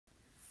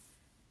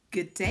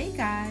Good day,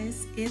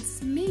 guys.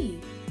 It's me,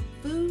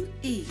 Food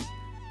Eat.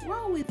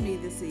 Roll with me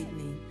this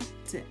evening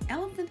to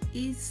Elephant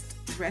East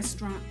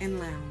Restaurant and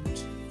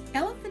Lounge.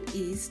 Elephant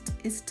East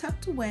is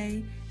tucked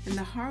away in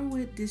the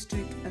Harwood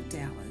district of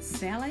Dallas.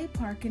 Valet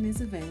parking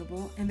is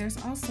available, and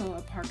there's also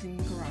a parking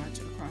garage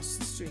across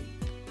the street.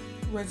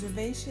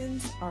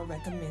 Reservations are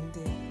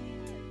recommended.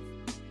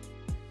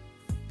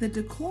 The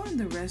decor in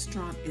the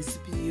restaurant is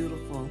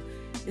beautiful.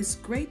 It's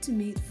great to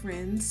meet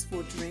friends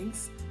for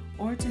drinks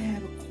or to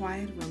have a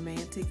quiet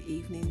romantic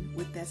evening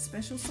with that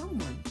special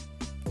someone.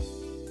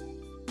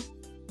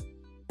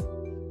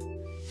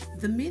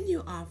 The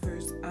menu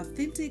offers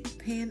authentic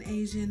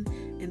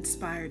Pan-Asian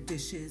inspired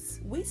dishes.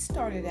 We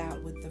started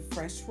out with the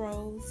fresh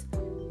rolls,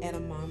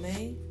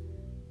 edamame,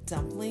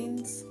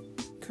 dumplings,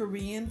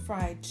 Korean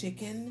fried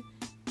chicken,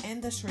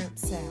 and the shrimp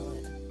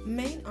salad.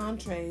 Main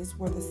entrees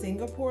were the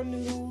Singapore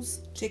noodles,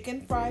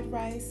 chicken fried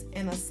rice,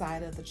 and a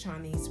side of the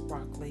Chinese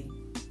broccoli.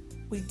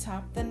 We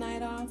topped the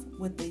night off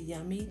with the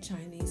yummy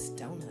Chinese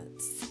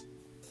donuts.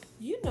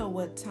 You know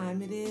what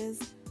time it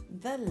is,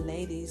 the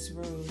ladies'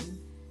 room.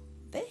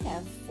 They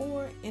have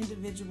 4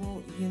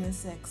 individual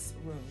unisex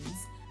rooms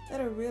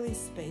that are really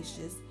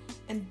spacious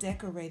and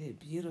decorated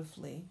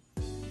beautifully.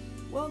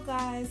 Well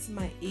guys,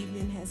 my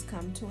evening has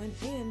come to an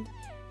end.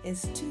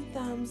 It's 2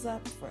 thumbs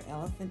up for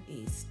Elephant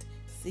East.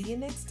 See you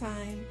next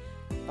time.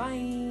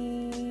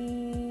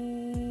 Bye.